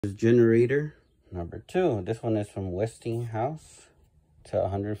This generator number 2. This one is from Westinghouse. To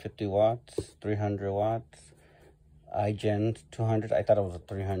 150 watts, 300 watts, igen200s. I thought it was a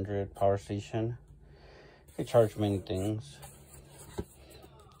 300 power station. They charge many things,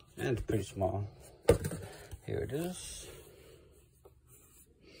 and it's pretty small. Here it is.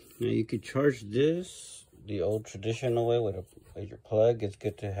 Now you could charge this the old traditional way with your plug. It's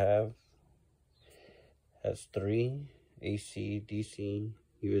good to have. Has 3 AC, DC,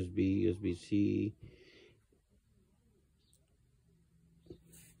 USB, USB-C.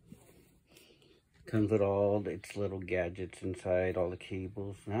 Comes with all its little gadgets inside, all the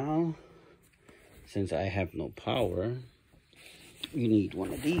cables. Now, since I have no power, you need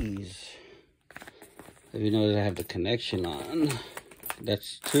one of these. If you notice, I have the connection on.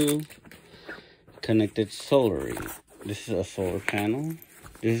 That's 2 connected solar. This is a solar panel.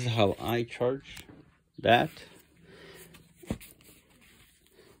 This is how I charge that.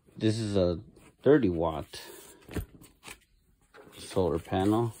 This is a 30 watt solar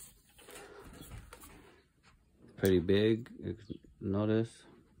panel. Pretty big, you can notice.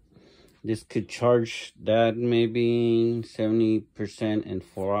 This could charge that maybe 70% in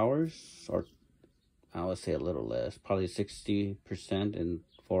 4 hours, or I would say a little less, probably 60% in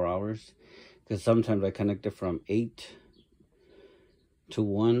 4 hours. Because sometimes I connect it from 8 to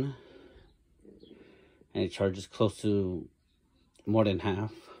 1, and it charges close to more than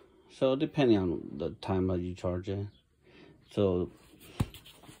half. So depending on the time that you charge it. So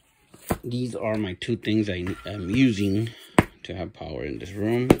these are my 2 things I am using to have power in this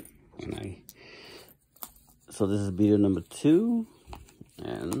room. So this is video number 2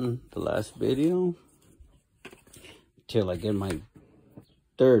 and the last video till I get my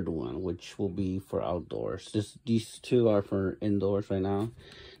 3rd one, which will be for outdoors. These 2 are for indoors right now.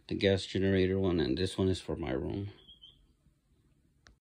 The gas generator one, and this one is for my room.